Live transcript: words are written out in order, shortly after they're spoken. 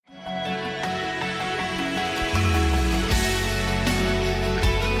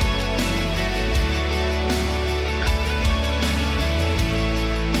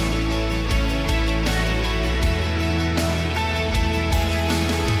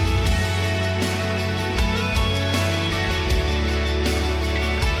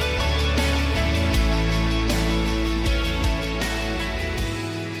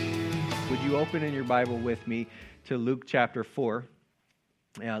open in your Bible with me to Luke chapter 4.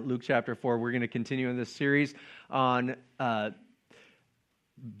 Luke chapter 4, we're going to continue in this series on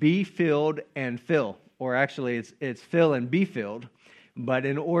be filled and fill. Or actually, it's fill and be filled. But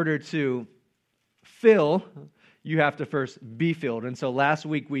in order to fill, you have to first be filled. And so last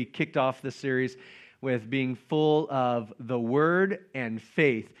week we kicked off the series with being full of the Word and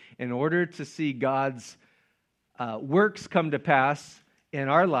faith. In order to see God's works come to pass in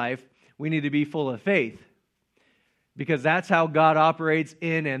our life, we need to be full of faith. Because that's how God operates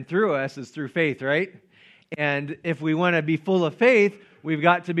in and through us, is through faith, right? And if we want to be full of faith, we've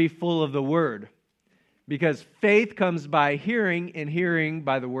got to be full of the Word. Because faith comes by hearing, and hearing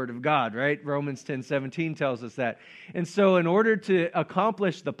by the Word of God, right? Romans 10:17 tells us that. And so in order to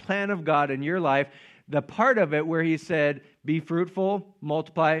accomplish the plan of God in your life, the part of it where He said, be fruitful,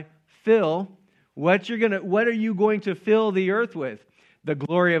 multiply, fill, what are you going to fill the earth with? The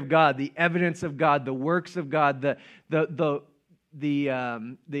glory of God, the evidence of God, the works of God, the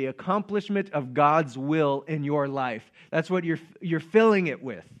accomplishment of God's will in your life. That's what you're filling it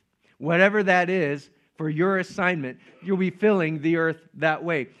with. Whatever that is for your assignment, you'll be filling the earth that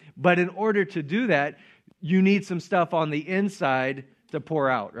way. But in order to do that, you need some stuff on the inside to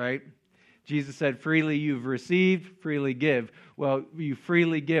pour out, right? Jesus said, freely you've received, freely give. Well, you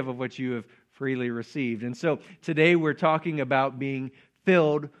freely give of what you have freely received. And so today we're talking about being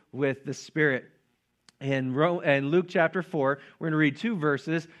filled with the Spirit. In Luke chapter 4, we're going to read two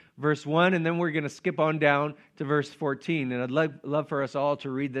verses, verse 1, and then we're going to skip on down to verse 14. And I'd love for us all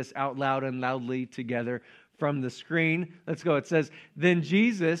to read this out loud and loudly together from the screen. Let's go. It says, Then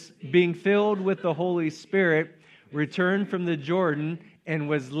Jesus, being filled with the Holy Spirit, returned from the Jordan and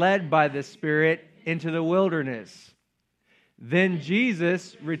was led by the Spirit into the wilderness. Then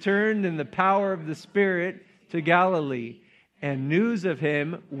Jesus returned in the power of the Spirit to Galilee, and news of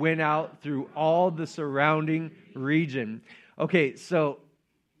Him went out through all the surrounding region. Okay, so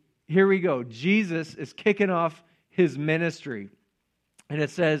here we go. Jesus is kicking off His ministry. And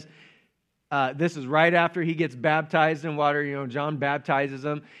it says, this is right after He gets baptized in water. You know, John baptizes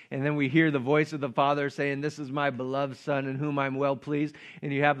Him. And then we hear the voice of the Father saying, this is my beloved Son in whom I'm well pleased.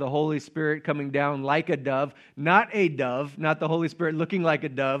 And you have the Holy Spirit coming down like a dove. Not the Holy Spirit looking like a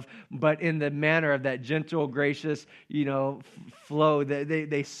dove, but in the manner of that gentle, gracious, flow.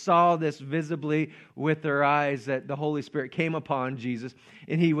 They saw this visibly with their eyes, that the Holy Spirit came upon Jesus.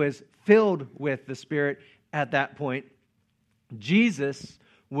 And He was filled with the Spirit at that point. Jesus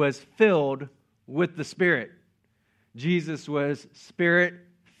was filled with the Spirit. Jesus was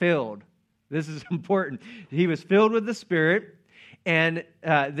Spirit-filled. This is important. He was filled with the Spirit, and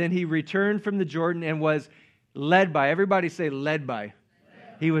then He returned from the Jordan and was led by, everybody say led by.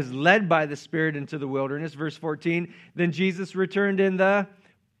 He was led by the Spirit into the wilderness. Verse 14, then Jesus returned in the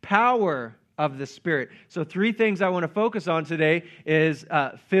power of the Spirit. So three things I want to focus on today is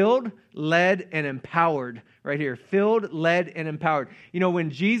filled, led, and empowered. Right here, filled, led, and empowered. You know, when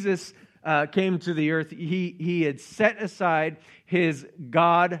Jesus came to the earth, he had set aside His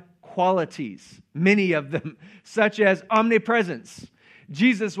God qualities, many of them, such as omnipresence.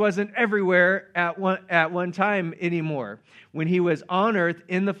 Jesus wasn't everywhere at one time anymore. When He was on earth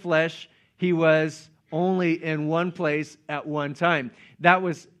in the flesh, He was only in one place at one time. That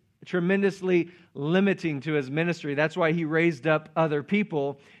was tremendously limiting to His ministry. That's why He raised up other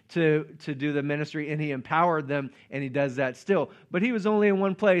people to do the ministry, and He empowered them, and He does that still. But He was only in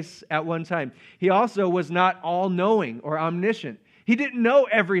one place at one time. He also was not all-knowing or omniscient. He didn't know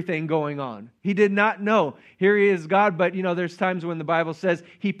everything going on. He did not know. Here He is God, but there's times when the Bible says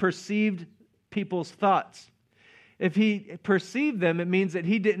He perceived people's thoughts. If He perceived them, it means that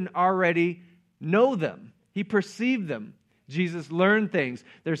He didn't already know them. He perceived them. Jesus learned things.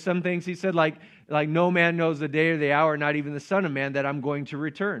 There's some things He said like no man knows the day or the hour, not even the Son of Man, that I'm going to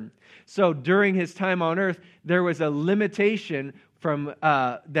return. So during His time on earth, there was a limitation from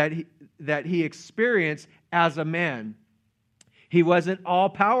that he experienced as a man. He wasn't all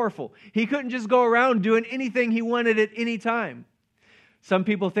powerful. He couldn't just go around doing anything He wanted at any time. Some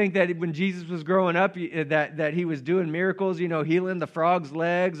people think that when Jesus was growing up, that He was doing miracles, healing the frog's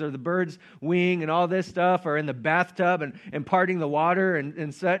legs or the bird's wing and all this stuff, or in the bathtub and parting the water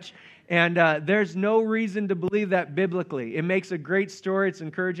and such. And there's no reason to believe that biblically. It makes a great story. It's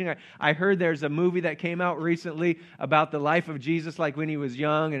encouraging. I heard there's a movie that came out recently about the life of Jesus, like when He was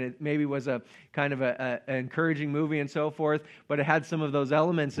young, and it maybe was a kind of an encouraging movie and so forth, but it had some of those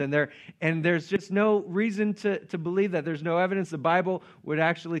elements in there. And there's just no reason to believe that. There's no evidence. The Bible would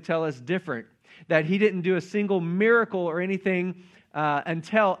actually tell us different, that He didn't do a single miracle or anything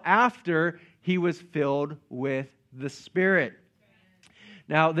until after He was filled with the Spirit.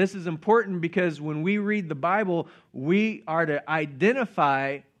 Now, this is important because when we read the Bible, we are to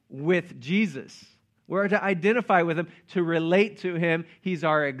identify with Jesus. We're to identify with him, to relate to him. He's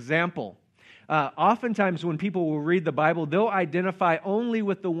our example. Oftentimes when people will read the Bible, they'll identify only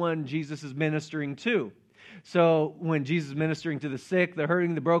with the one Jesus is ministering to. So when Jesus is ministering to the sick, the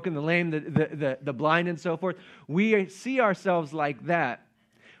hurting, the broken, the lame, the blind, and so forth, we see ourselves like that.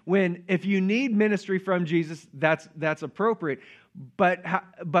 If you need ministry from Jesus, that's appropriate. But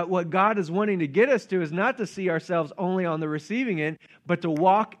what God is wanting to get us to is not to see ourselves only on the receiving end, but to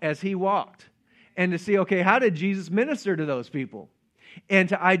walk as he walked. And to see, okay, how did Jesus minister to those people? And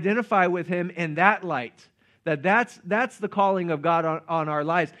to identify with him in that light. That's the calling of God on our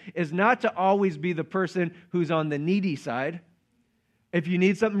lives, is not to always be the person who's on the needy side. If you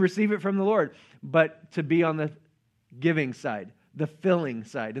need something, receive it from the Lord. But to be on the giving side, the filling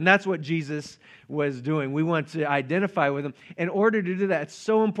side. And that's what Jesus was doing. We want to identify with him. In order to do that, it's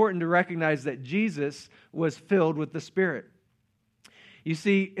so important to recognize that Jesus was filled with the Spirit. You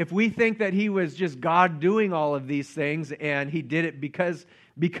see, if we think that he was just God doing all of these things and he did it because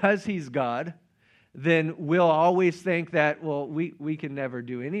he's God, then we'll always think that, well, we can never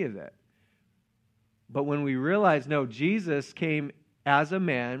do any of that. But when we realize, no, Jesus came as a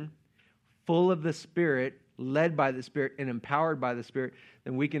man, full of the Spirit, led by the Spirit, and empowered by the Spirit,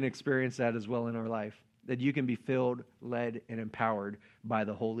 then we can experience that as well in our life. That you can be filled, led, and empowered by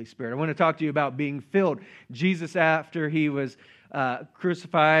the Holy Spirit. I want to talk to you about being filled. Jesus, after he was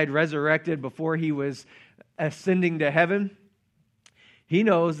crucified, resurrected, before he was ascending to heaven, he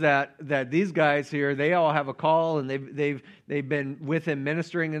knows that these guys here, they all have a call, and they've been with him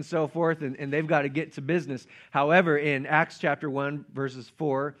ministering and so forth, and they've got to get to business. However, in Acts chapter 1, verses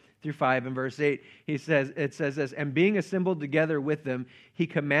 4 through 5 and verse 8, it says this, and being assembled together with them, he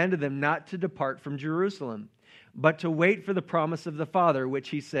commanded them not to depart from Jerusalem, but to wait for the promise of the Father, which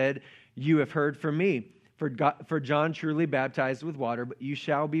he said, you have heard from me. For John truly baptized with water, but you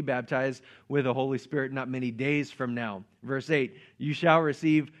shall be baptized with the Holy Spirit not many days from now. Verse 8, you shall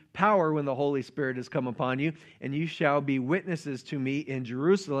receive power when the Holy Spirit has come upon you, and you shall be witnesses to me in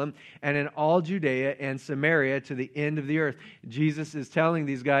Jerusalem and in all Judea and Samaria to the end of the earth. Jesus is telling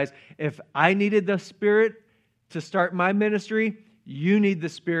these guys, if I needed the Spirit to start my ministry, you need the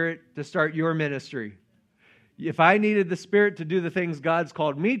Spirit to start your ministry. If I needed the Spirit to do the things God's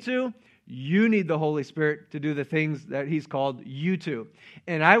called me to, you need the Holy Spirit to do the things that he's called you to.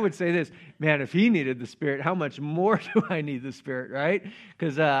 And I would say this, man, if he needed the Spirit, how much more do I need the Spirit, right?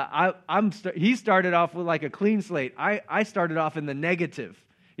 Because he started off with like a clean slate. I started off in the negative,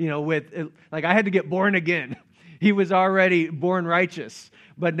 with like I had to get born again. He was already born righteous.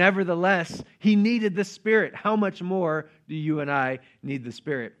 But nevertheless, he needed the Spirit. How much more do you and I need the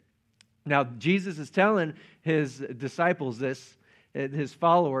Spirit? Now, Jesus is telling his disciples this, his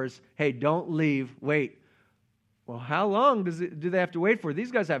followers, hey, don't leave, wait. Well, how long do they have to wait for?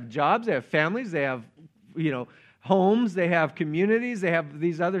 These guys have jobs, they have families, they have, homes, they have communities, they have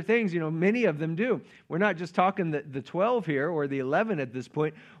these other things, many of them do. We're not just talking the 12 here or the 11 at this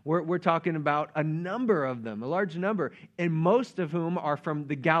point. We're talking about a number of them, a large number, and most of whom are from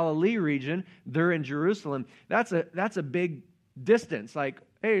the Galilee region. They're in Jerusalem. That's a big distance. Like,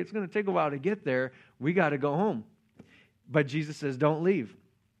 hey, it's going to take a while to get there. We got to go home. But Jesus says, don't leave.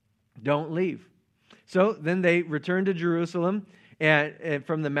 Don't leave. So then they return to Jerusalem and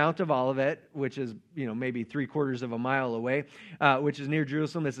from the Mount of Olivet, which is, maybe 3/4 of a mile away, which is near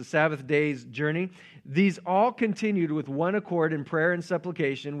Jerusalem. It's a Sabbath day's journey. These all continued with one accord in prayer and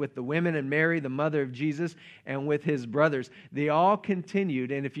supplication with the women and Mary, the mother of Jesus, and with his brothers. They all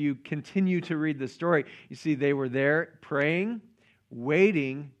continued. And if you continue to read the story, you see they were there praying,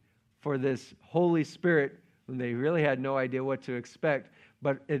 waiting for this Holy Spirit. And they really had no idea what to expect.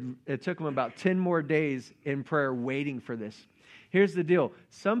 But it took them about 10 more days in prayer waiting for this. Here's the deal.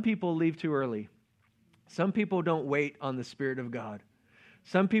 Some people leave too early. Some people don't wait on the Spirit of God.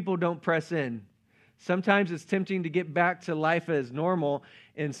 Some people don't press in. Sometimes it's tempting to get back to life as normal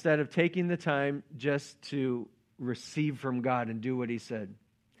instead of taking the time just to receive from God and do what he said.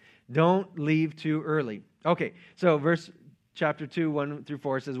 Don't leave too early. Okay, so chapter 2, 1 through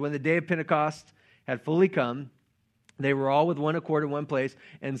 4 says, when the day of Pentecost had fully come, they were all with one accord in one place,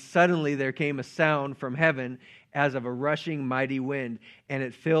 and suddenly there came a sound from heaven as of a rushing mighty wind, and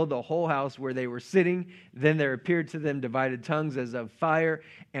it filled the whole house where they were sitting. Then there appeared to them divided tongues as of fire,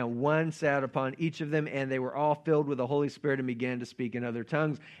 and one sat upon each of them, and they were all filled with the Holy Spirit and began to speak in other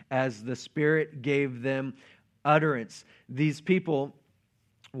tongues as the Spirit gave them utterance. These people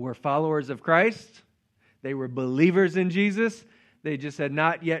were followers of Christ. They were believers in Jesus. They just had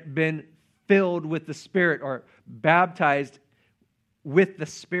not yet been filled with the Spirit or baptized with the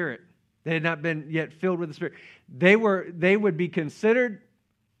Spirit. They had not been yet filled with the Spirit. They would be considered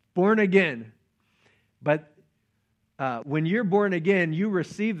born again. But when you're born again, you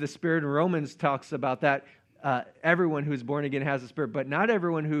receive the Spirit. And Romans talks about that. Everyone who's born again has the Spirit, but not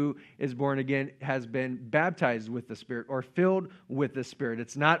everyone who is born again has been baptized with the Spirit or filled with the Spirit.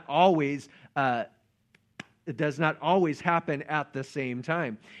 It's not always, it does not always happen at the same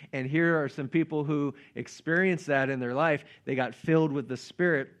time. And here are some people who experienced that in their life. They got filled with the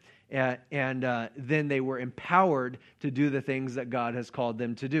Spirit, and then they were empowered to do the things that God has called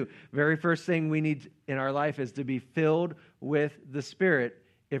them to do. Very first thing we need in our life is to be filled with the Spirit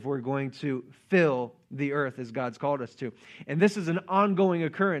if we're going to fill the earth as God's called us to. And this is an ongoing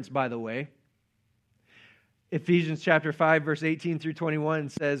occurrence, by the way. Ephesians chapter 5, verse 18 through 21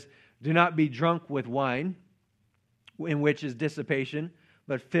 says, "Do not be drunk with wine, in which is dissipation,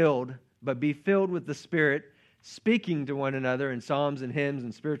 but be filled with the Spirit, speaking to one another in psalms and hymns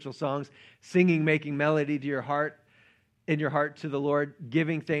and spiritual songs, singing, making melody to your heart, in your heart to the Lord,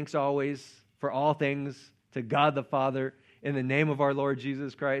 giving thanks always for all things to God the Father, in the name of our Lord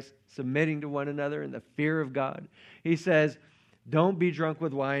Jesus Christ, submitting to one another in the fear of God." He says, don't be drunk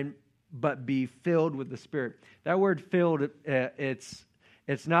with wine, but be filled with the Spirit. That word filled, it's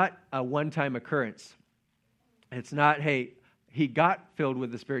not a one-time occurrence. It's not, hey, he got filled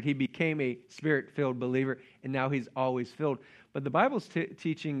with the Spirit. He became a Spirit-filled believer, and now he's always filled. But the Bible's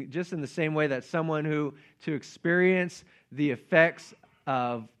teaching just in the same way that someone who, to experience the effects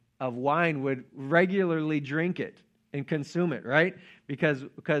of wine, would regularly drink it and consume it, right?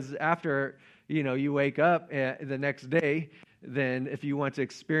 Because after, you wake up the next day, then if you want to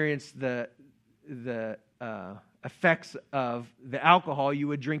experience the effects of the alcohol, you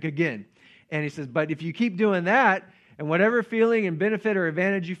would drink again. And he says, but if you keep doing that, and whatever feeling and benefit or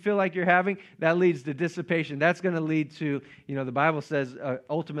advantage you feel like you're having, that leads to dissipation. That's going to lead to, the Bible says,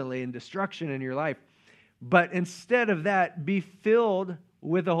 ultimately in destruction in your life. But instead of that, be filled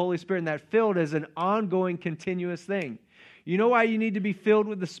with the Holy Spirit. And that filled is an ongoing, continuous thing. You know why you need to be filled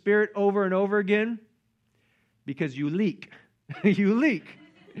with the Spirit over and over again? Because you leak. You leak.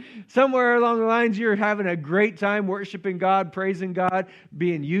 Somewhere along the lines, you're having a great time worshiping God, praising God,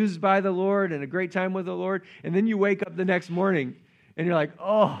 being used by the Lord, and a great time with the Lord. And then you wake up the next morning, and you're like,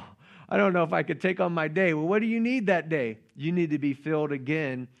 oh, I don't know if I could take on my day. Well, what do you need that day? You need to be filled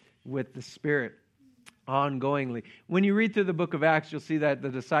again with the Spirit ongoingly. When you read through the book of Acts, you'll see that the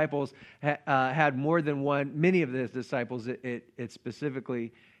disciples had more than one, many of the disciples, it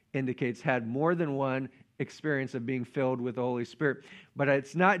specifically indicates, had more than one experience of being filled with the Holy Spirit. But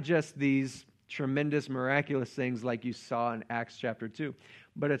it's not just these tremendous, miraculous things like you saw in Acts chapter 2,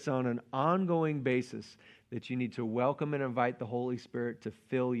 but it's on an ongoing basis that you need to welcome and invite the Holy Spirit to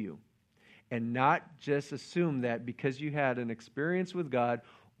fill you. And not just assume that because you had an experience with God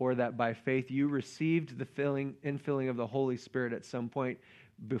or that by faith you received the infilling of the Holy Spirit at some point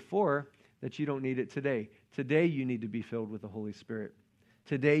before, that you don't need it today. Today you need to be filled with the Holy Spirit.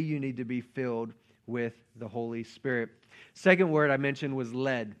 Today you need to be filled with the Holy Spirit. Second word I mentioned was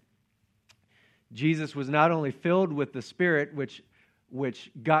led. Jesus was not only filled with the Spirit,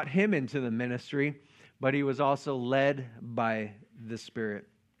 which got him into the ministry, but he was also led by the Spirit.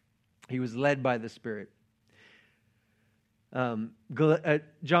 He was led by the Spirit. John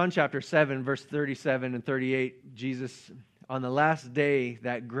chapter 7, verse 37 and 38, Jesus, on the last day,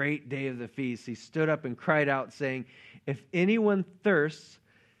 that great day of the feast, he stood up and cried out, saying, "If anyone thirsts,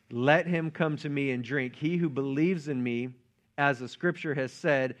 let him come to me and drink. He who believes in me, as the Scripture has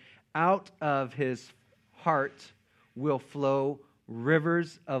said, out of his heart will flow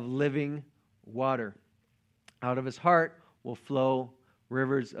rivers of living water." Out of his heart will flow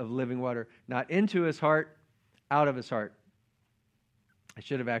rivers of living water. Not into his heart, out of his heart. I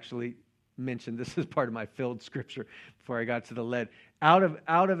should have actually mentioned this is part of my filled scripture before I got to the led. Out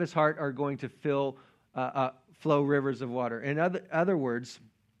of his heart are going to flow rivers of water. In other words,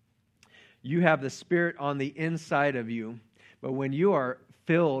 you have the Spirit on the inside of you, but when you are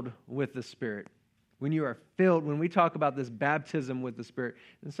filled with the Spirit, when we talk about this baptism with the Spirit,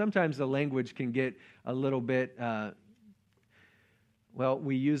 and sometimes the language can get a little bit,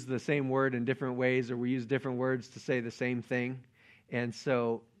 we use the same word in different ways, or we use different words to say the same thing. And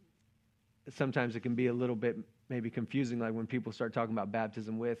so sometimes it can be a little bit maybe confusing, like when people start talking about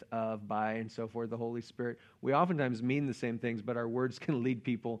baptism with, of, by, and so forth, the Holy Spirit. We oftentimes mean the same things, but our words can lead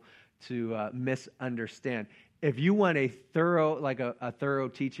people to misunderstand. If you want a thorough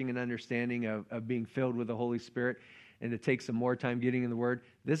teaching and understanding of being filled with the Holy Spirit, and to take some more time getting in the Word,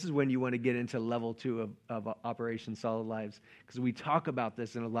 this is when you want to get into level 2 of Operation Solid Lives, because we talk about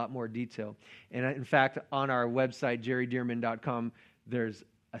this in a lot more detail. And in fact, on our website, jerrydearman.com, there's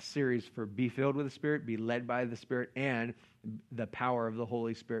a series for be filled with the Spirit, be led by the Spirit, and the power of the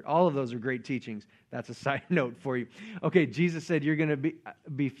Holy Spirit. All of those are great teachings. That's a side note for you. Okay, Jesus said you're going to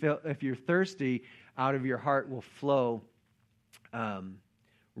be filled. If you're thirsty, out of your heart will flow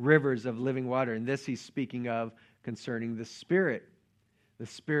rivers of living water. And this he's speaking of concerning the Spirit. The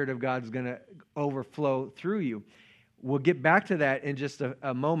Spirit of God is going to overflow through you. We'll get back to that in just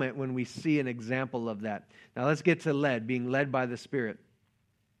a moment when we see an example of that. Now let's get to being led by the Spirit.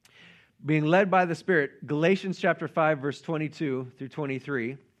 Being led by the Spirit, Galatians chapter 5, verse 22 through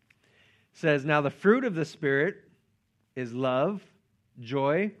 23 says, "Now the fruit of the Spirit is love,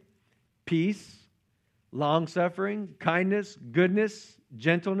 joy, peace, long-suffering, kindness, goodness,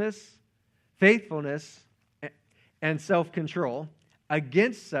 gentleness, faithfulness, and self-control.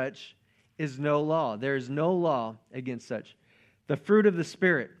 Against such is no law." There is no law against such. The fruit of the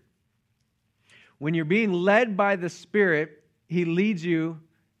Spirit. When you're being led by the Spirit, He leads you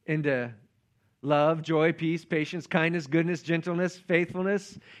into love, joy, peace, patience, kindness, goodness, gentleness,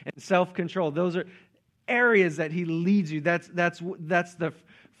 faithfulness, and self-control. Those are areas that He leads you. That's the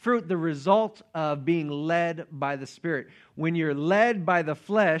fruit, the result of being led by the Spirit. When you're led by the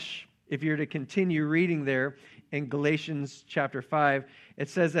flesh, if you're to continue reading there in Galatians chapter 5, it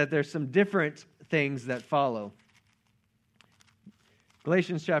says that there's some different things that follow.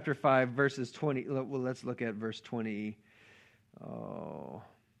 Galatians chapter 5, verses 20. Well, let's look at verse 20.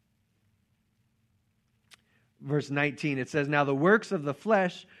 Verse 19, it says, "Now the works of the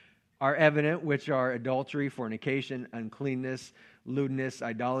flesh are evident, which are adultery, fornication, uncleanness, lewdness,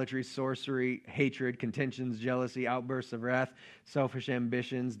 idolatry, sorcery, hatred, contentions, jealousy, outbursts of wrath, selfish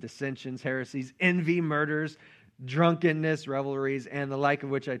ambitions, dissensions, heresies, envy, murders, drunkenness, revelries, and the like, of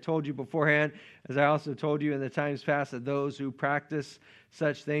which I told you beforehand, as I also told you in the times past, that those who practice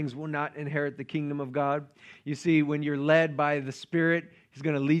such things will not inherit the kingdom of God." You see, when you're led by the Spirit, He's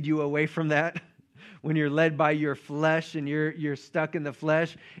going to lead you away from that. When you're led by your flesh and you're stuck in the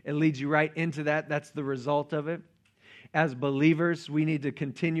flesh, it leads you right into that. That's the result of it. As believers, we need to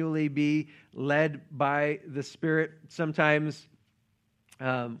continually be led by the Spirit. Sometimes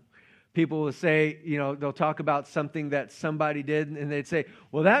people will say, they'll talk about something that somebody did, and they'd say,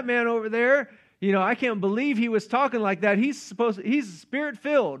 "Well, that man over there, I can't believe he was talking like that. He's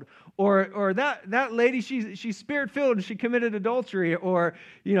Spirit-filled." Or that lady, she's Spirit-filled and she committed adultery. Or,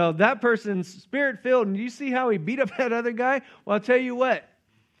 that person's Spirit-filled, and you see how he beat up that other guy? Well, I'll tell you what.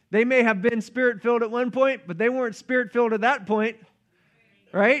 They may have been Spirit-filled at one point, but they weren't Spirit-filled at that point.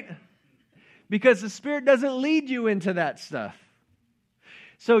 Right? Because the Spirit doesn't lead you into that stuff.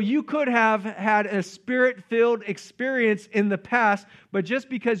 So you could have had a Spirit-filled experience in the past, but just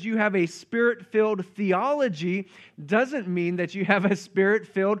because you have a Spirit-filled theology doesn't mean that you have a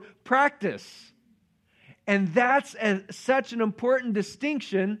Spirit-filled practice. And that's such an important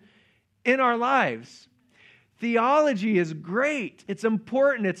distinction in our lives. Theology is great. It's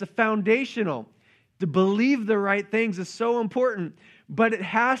important. It's a foundational. To believe the right things is so important, but it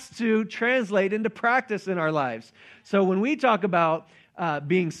has to translate into practice in our lives. So when we talk about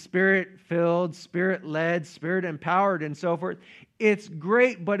being Spirit-filled, Spirit-led, Spirit-empowered, and so forth, it's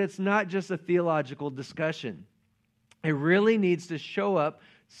great, but it's not just a theological discussion. It really needs to show up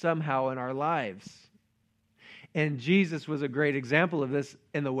somehow in our lives. And Jesus was a great example of this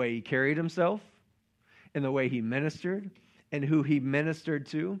in the way He carried Himself, in the way He ministered, and who He ministered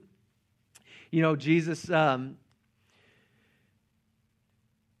to. Jesus,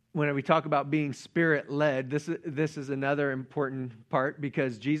 when we talk about being Spirit-led, this is another important part,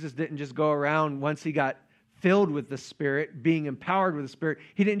 because Jesus didn't just go around once He got filled with the Spirit, being empowered with the Spirit.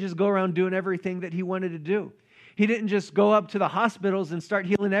 He didn't just go around doing everything that He wanted to do. He didn't just go up to the hospitals and start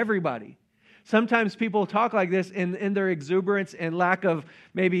healing everybody. Sometimes people talk like this in their exuberance and lack of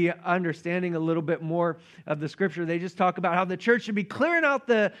maybe understanding a little bit more of the Scripture. They just talk about how the church should be clearing out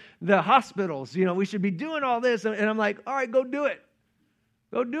the hospitals. We should be doing all this. And I'm like, all right, go do it.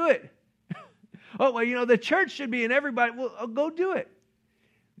 Go do it. Oh, well, the church should be in everybody. Well, go do it.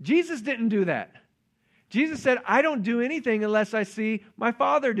 Jesus didn't do that. Jesus said, "I don't do anything unless I see my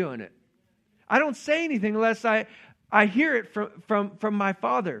Father doing it. I don't say anything unless I hear it from my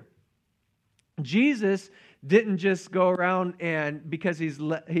Father." Jesus didn't just go around and, because he's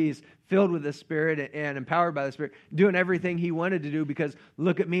filled with the Spirit and empowered by the Spirit, doing everything He wanted to do because,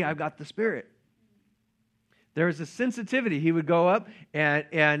 look at me, I've got the Spirit. There was a sensitivity. He would go up and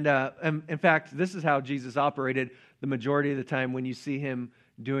in fact, this is how Jesus operated the majority of the time when you see Him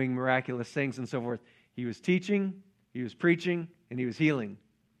doing miraculous things and so forth. He was teaching, He was preaching, and He was healing.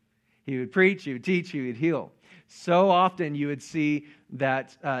 He would preach, He would teach, He would heal. So often you would see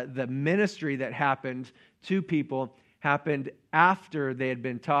that the ministry that happened to people happened after they had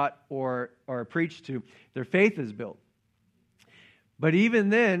been taught or preached to. Their faith is built. But even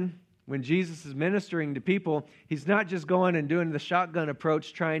then, when Jesus is ministering to people, he's not just going and doing the shotgun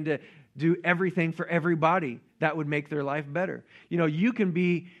approach, trying to do everything for everybody that would make their life better. You know, you can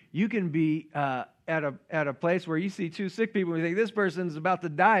be at a place where you see two sick people and you think, this person's about to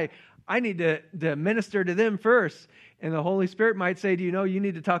die. I need to minister to them first. And the Holy Spirit might say to you, no, you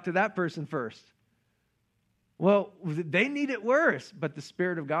need to talk to that person first. Well, they need it worse, but the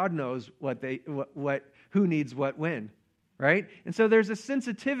Spirit of God knows who needs what when, right? And so there's a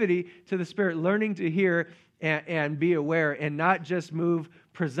sensitivity to the Spirit, learning to hear and be aware and not just move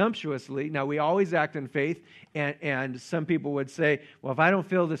presumptuously. Now, we always act in faith, and some people would say, well, if I don't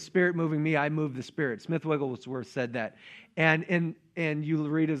feel the Spirit moving me, I move the Spirit. Smith Wigglesworth said that. And you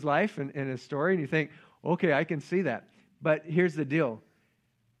read his life and his story, and you think, okay, I can see that. But here's the deal.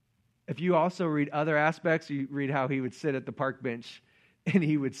 If you also read other aspects, you read how he would sit at the park bench and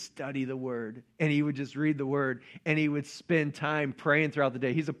he would study the Word and he would just read the Word and he would spend time praying throughout the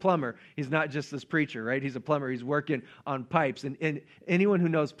day. He's a plumber. He's not just this preacher, right? He's a plumber. He's working on pipes. And anyone who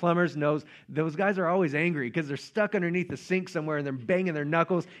knows plumbers knows those guys are always angry because they're stuck underneath the sink somewhere and they're banging their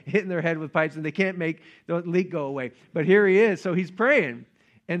knuckles, hitting their head with pipes, and they can't make the leak go away. But here he is. So he's praying.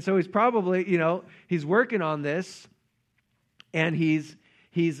 And so he's probably, he's working on this and he's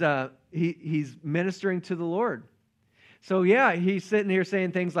ministering to the Lord. So yeah, he's sitting here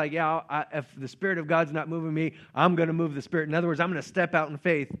saying things like, if the Spirit of God's not moving me, I'm going to move the Spirit. In other words, I'm going to step out in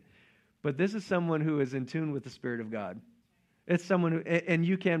faith. But this is someone who is in tune with the Spirit of God. It's someone who, and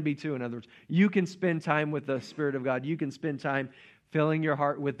you can be too, in other words. You can spend time with the Spirit of God. You can spend time filling your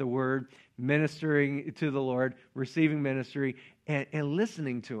heart with the Word, ministering to the Lord, receiving ministry, and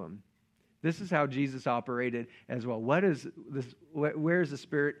listening to Him. This is how Jesus operated as well. What is this? Where is the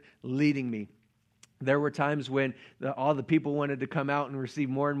Spirit leading me? There were times when all the people wanted to come out and receive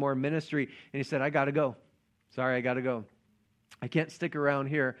more and more ministry, and he said, I got to go. Sorry, I got to go. I can't stick around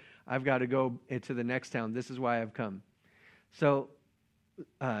here. I've got to go to the next town. This is why I've come. So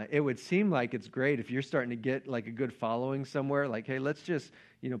it would seem like it's great if you're starting to get like a good following somewhere, like, hey, let's just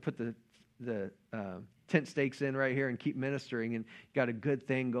put the tent stakes in right here and keep ministering, and got a good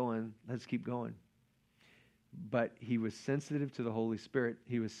thing going. Let's keep going. But he was sensitive to the Holy Spirit.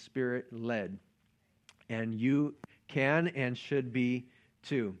 He was Spirit-led. And you can and should be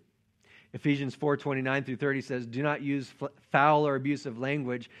too. Ephesians 4:29 through 30 says, do not use foul or abusive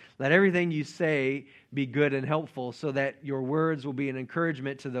language. Let everything you say be good and helpful, so that your words will be an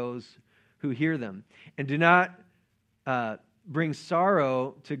encouragement to those who hear them. And do not bring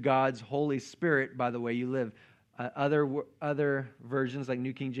sorrow to God's Holy Spirit by the way you live. Other versions, like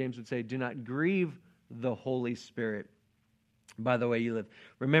New King James would say, do not grieve the Holy Spirit by the way you live.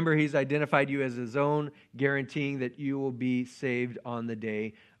 Remember, He's identified you as His own, guaranteeing that you will be saved on the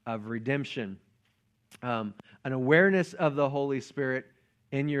day of redemption. An awareness of the Holy Spirit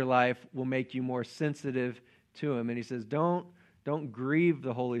in your life will make you more sensitive to Him. And He says, don't grieve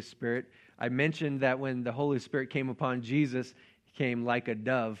the Holy Spirit. I mentioned that when the Holy Spirit came upon Jesus, He came like a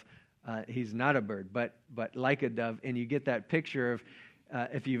dove. He's not a bird, but like a dove. And you get that picture of,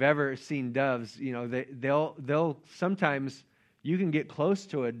 if you've ever seen doves, they'll sometimes, you can get close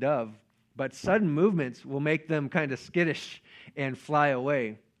to a dove, but sudden movements will make them kind of skittish and fly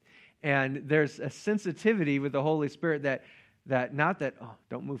away. And there's a sensitivity with the Holy Spirit that not that,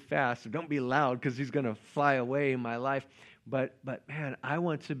 don't move fast or don't be loud because He's going to fly away in my life. But man, I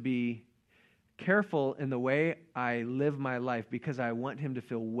want to be careful in the way I live my life because I want Him to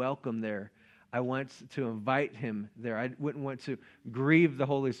feel welcome there. I want to invite Him there. I wouldn't want to grieve the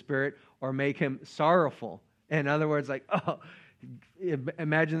Holy Spirit or make Him sorrowful. In other words, like,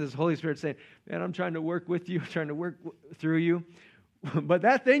 imagine this Holy Spirit saying, man, I'm trying to work with you, trying to work through you. But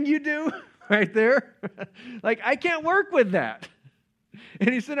that thing you do right there, like, I can't work with that.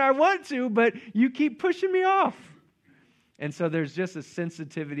 And He said, I want to, but you keep pushing me off. And so there's just a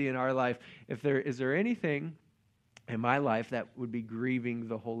sensitivity in our life. Is there anything in my life that would be grieving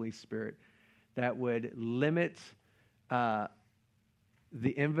the Holy Spirit, that would limit the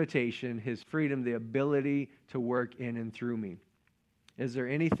invitation, His freedom, the ability to work in and through me? Is there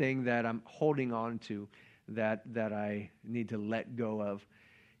anything that I'm holding on to that I need to let go of?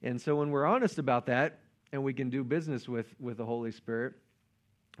 And so when we're honest about that, and we can do business with the Holy Spirit,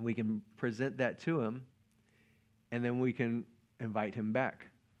 we can present that to Him, and then we can invite Him back,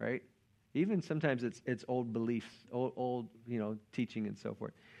 right? Even sometimes it's old beliefs, old teaching and so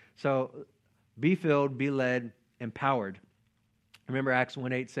forth. So be filled, be led, empowered. Remember Acts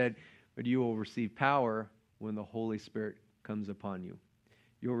 1:8 said, but you will receive power when the Holy Spirit comes upon you.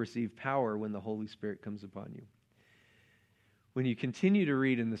 You will receive power when the Holy Spirit comes upon you. when you continue to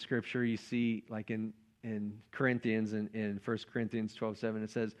read in the Scripture, you see, like in Corinthians, in 1 Corinthians 12:7, it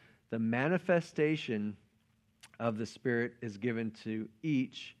says, the manifestation of the Spirit is given to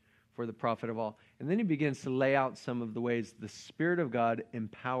each for the profit of all. And then he begins to lay out some of the ways the Spirit of God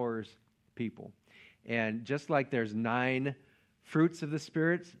empowers people. And just like there's 9 fruits of the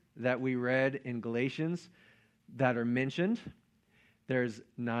Spirit that we read in Galatians that are mentioned, there's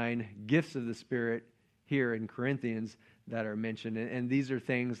 9 gifts of the Spirit here in Corinthians that are mentioned. And these are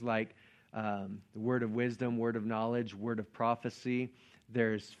things like the word of wisdom, word of knowledge, word of prophecy.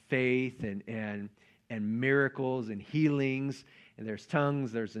 There's faith and miracles and healings, and there's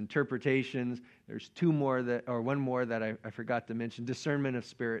tongues, there's interpretations. There's one more that I forgot to mention, discernment of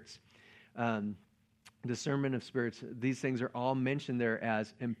spirits. Discernment of spirits. These things are all mentioned there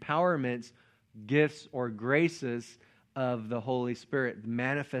as empowerments, gifts, or graces of the Holy Spirit,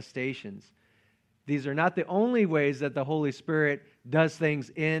 manifestations. These are not the only ways that the Holy Spirit does things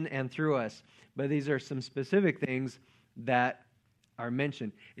in and through us, but these are some specific things that are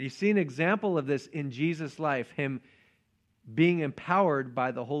mentioned. And you see an example of this in Jesus' life, him being empowered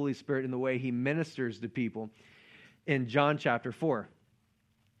by the Holy Spirit in the way he ministers to people in John chapter 4.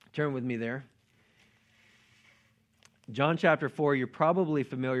 Turn with me there. John chapter 4, you're probably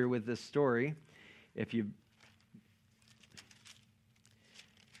familiar with this story if you've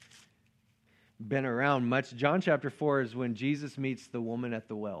been around much. John chapter 4 is when Jesus meets the woman at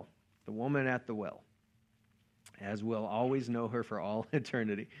the well. The woman at the well, as we'll always know her for all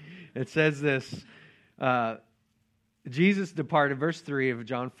eternity. It says this, Jesus departed, verse 3 of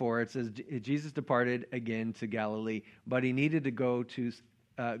John 4, it says, Jesus departed again to Galilee, but he needed to go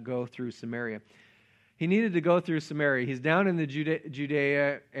through Samaria. He needed to go through Samaria. He's down in the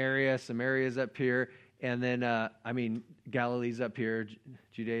Judea area, Samaria's up here, and then, Galilee's up here,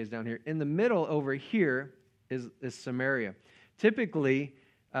 Judea's down here. In the middle over here is Samaria. Typically,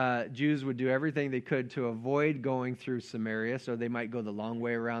 Jews would do everything they could to avoid going through Samaria, so they might go the long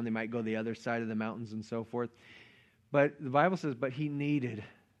way around, they might go the other side of the mountains and so forth. But the Bible says, but he needed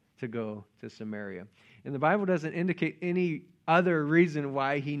to go to Samaria. And the Bible doesn't indicate any other reason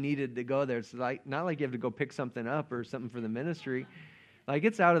why he needed to go there. It's not like you have to go pick something up or something for the ministry. Like,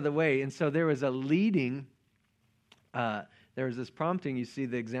 it's out of the way. And so there was a leading, there was this prompting. You see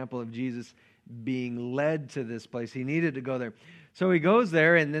the example of Jesus being led to this place. He needed to go there. So he goes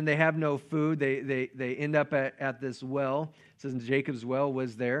there, and then they have no food. They end up at this well. It says Jacob's well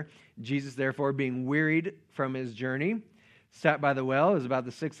was there. Jesus, therefore, being wearied from his journey, sat by the well. It was about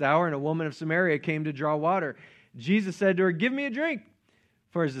the 6th hour, and a woman of Samaria came to draw water. Jesus said to her, "Give me a drink."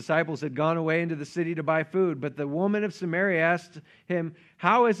 For his disciples had gone away into the city to buy food. But the woman of Samaria asked him,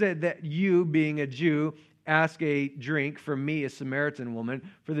 "How is it that you, being a Jew, ask a drink from me, a Samaritan woman?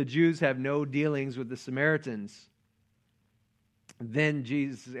 For the Jews have no dealings with the Samaritans." Then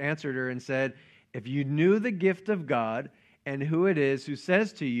Jesus answered her and said, "If you knew the gift of God and who it is who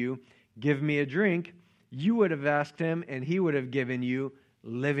says to you, 'Give me a drink,' you would have asked him, and he would have given you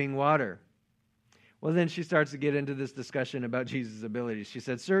living water." Well, then she starts to get into this discussion about Jesus' abilities. She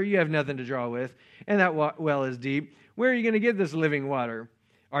said, "Sir, you have nothing to draw with, and that well is deep. Where are you going to get this living water?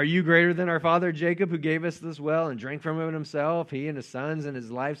 Are you greater than our father Jacob, who gave us this well and drank from it himself, he and his sons and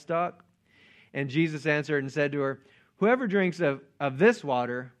his livestock?" And Jesus answered and said to her, "Whoever drinks of this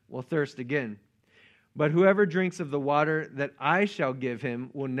water will thirst again. But whoever drinks of the water that I shall give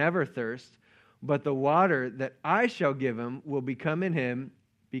him will never thirst. But the water that I shall give him will become in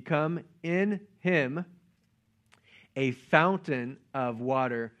him a fountain of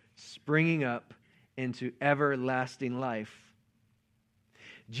water springing up into everlasting life."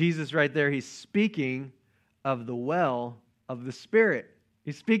 Jesus right there, he's speaking of the well of the Spirit.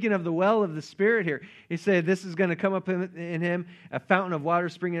 He's speaking of the well of the Spirit here. He said this is going to come up in him, a fountain of water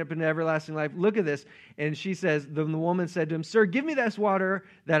springing up into everlasting life. Look at this. And she says, the woman said to him, "Sir, give me this water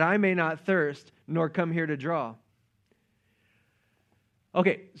that I may not thirst, nor come here to draw."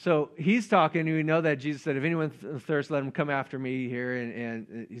 Okay, so he's talking. We know that Jesus said, "If anyone thirsts, let him come after me here,"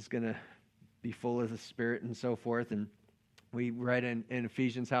 and he's going to be full of the Spirit and so forth. And we read in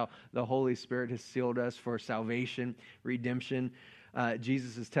Ephesians how the Holy Spirit has sealed us for salvation, redemption.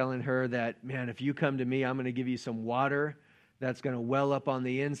 Jesus is telling her that, man, if you come to me, I'm going to give you some water that's going to well up on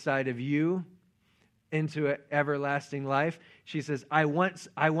the inside of you into everlasting life. She says, I want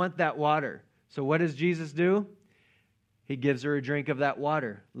that water. So what does Jesus do? He gives her a drink of that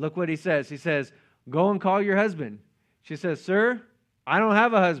water. Look what he says. He says, "Go and call your husband." She says, "Sir, I don't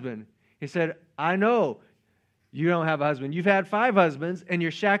have a husband." He said, "I know you don't have a husband. You've had 5 husbands, and you're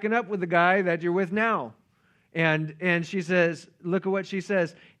shacking up with the guy that you're with now." And she says, look at what she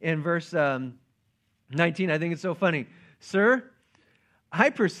says in verse 19. I think it's so funny. Sir, I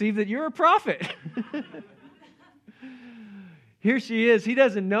perceive that you're a prophet. Here she is. He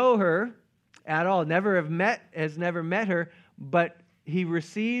doesn't know her at all, has never met her, but he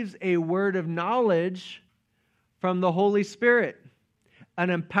receives a word of knowledge from the Holy Spirit, an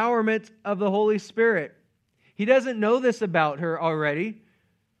empowerment of the Holy Spirit. He doesn't know this about her already.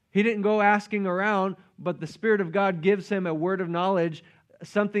 He didn't go asking around, but the Spirit of God gives him a word of knowledge,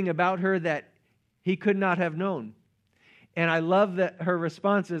 something about her that he could not have known. And I love that her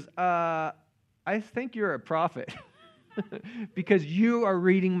response is, I think you're a prophet because you are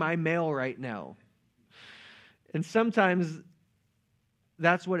reading my mail right now. And sometimes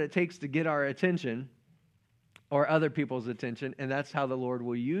that's what it takes to get our attention or other people's attention, and that's how the Lord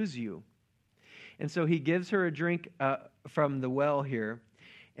will use you. And so he gives her a drink from the well here,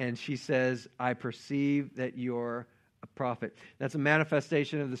 and she says, I perceive that you're a prophet. That's a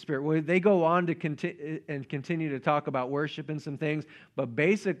manifestation of the Spirit. Well, they go on to continue to talk about worship and some things, but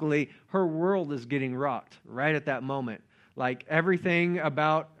basically her world is getting rocked right at that moment. Like everything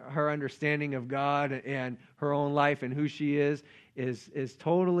about her understanding of God and her own life and who she is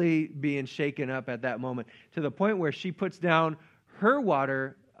totally being shaken up at that moment, to the point where she puts down her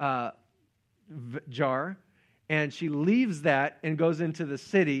water jar and she leaves that and goes into the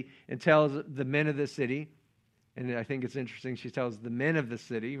city and tells the men of the city. And I think it's interesting, she tells the men of the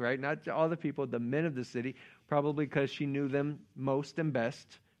city, right? Not all the people, the men of the city, probably because she knew them most and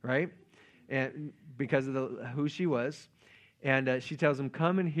best, right? And because of who she was. And she tells them,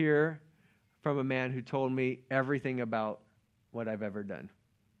 come and hear from a man who told me everything about what I've ever done.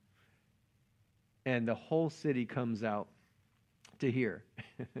 And the whole city comes out to hear.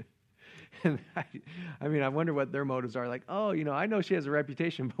 And I wonder what their motives are. Like, I know she has a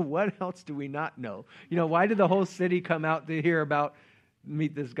reputation, but what else do we not know? Why did the whole city come out to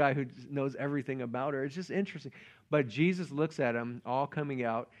meet this guy who knows everything about her? It's just interesting. But Jesus looks at them, all coming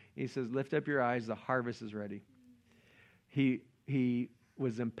out. He says, lift up your eyes, the harvest is ready. He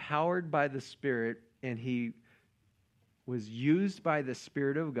was empowered by the Spirit, and he was used by the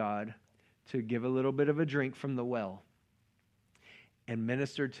Spirit of God to give a little bit of a drink from the well and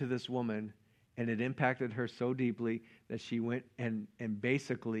ministered to this woman, and it impacted her so deeply that she went and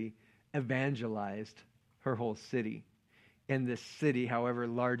basically evangelized her whole city. And this city, however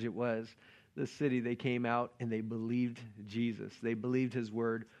large it was, the city, they came out and they believed Jesus. They believed his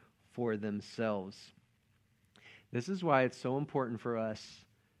word for themselves. This is why it's so important for us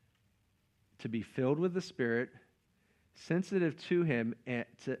to be filled with the Spirit, sensitive to him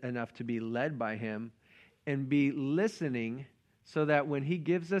enough to be led by him, and be listening so that when he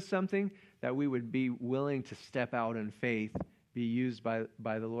gives us something, that we would be willing to step out in faith, be used by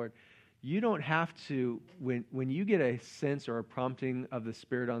the Lord. You don't have to, when you get a sense or a prompting of the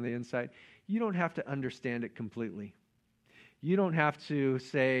Spirit on the inside, you don't have to understand it completely. You don't have to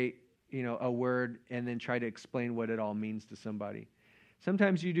say, a word and then try to explain what it all means to somebody.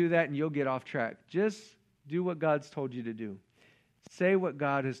 Sometimes you do that and you'll get off track. Just do what God's told you to do. Say what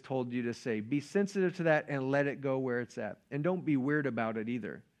God has told you to say. Be sensitive to that and let it go where it's at. And don't be weird about it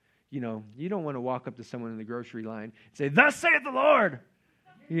either. You don't want to walk up to someone in the grocery line and say, thus saith the Lord,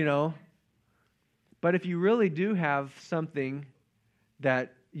 But if you really do have something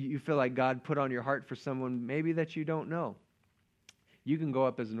that you feel like God put on your heart for someone maybe that you don't know, you can go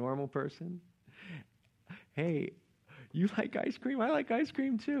up as a normal person. Hey, you like ice cream? I like ice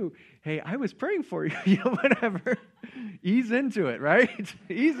cream too. Hey, I was praying for you. Whatever. Ease into it, right?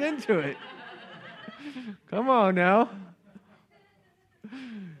 Ease into it. Come on now.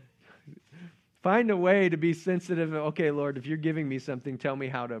 Find a way to be sensitive. Okay, Lord, if you're giving me something, tell me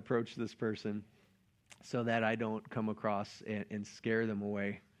how to approach this person so that I don't come across and scare them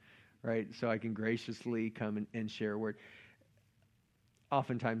away, right? So I can graciously come and share a word.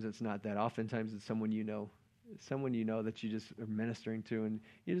 Oftentimes it's not that. Oftentimes it's someone you know that you just are ministering to, and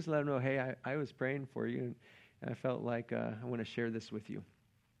you just let them know, hey, I was praying for you, and I felt like I want to share this with you.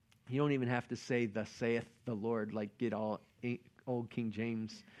 You don't even have to say, thus saith the Lord, like get all old King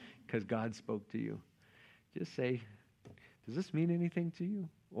James, because God spoke to you. Just say, does this mean anything to you?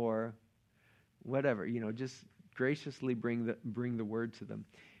 Or whatever, just graciously bring the word to them.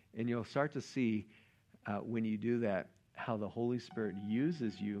 And you'll start to see when you do that, how the Holy Spirit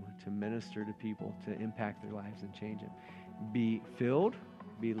uses you to minister to people, to impact their lives and change them. Be filled,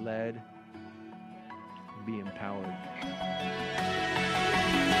 be led, be empowered.